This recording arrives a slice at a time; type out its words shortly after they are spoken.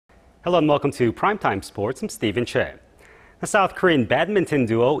Hello and welcome to Primetime Sports. I'm Stephen Choi. The South Korean badminton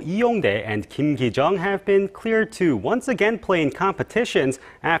duo Yong-dae and Kim Ki-jung have been cleared to once again play in competitions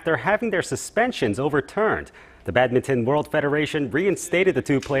after having their suspensions overturned. The Badminton World Federation reinstated the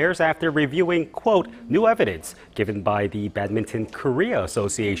two players after reviewing, quote, new evidence given by the Badminton Korea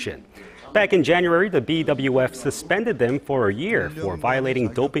Association. Back in January, the BWF suspended them for a year for violating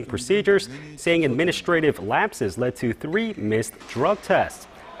doping procedures, saying administrative lapses led to 3 missed drug tests.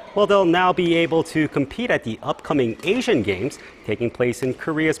 Well, they'll now be able to compete at the upcoming Asian Games taking place in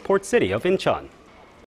Korea's port city of Incheon.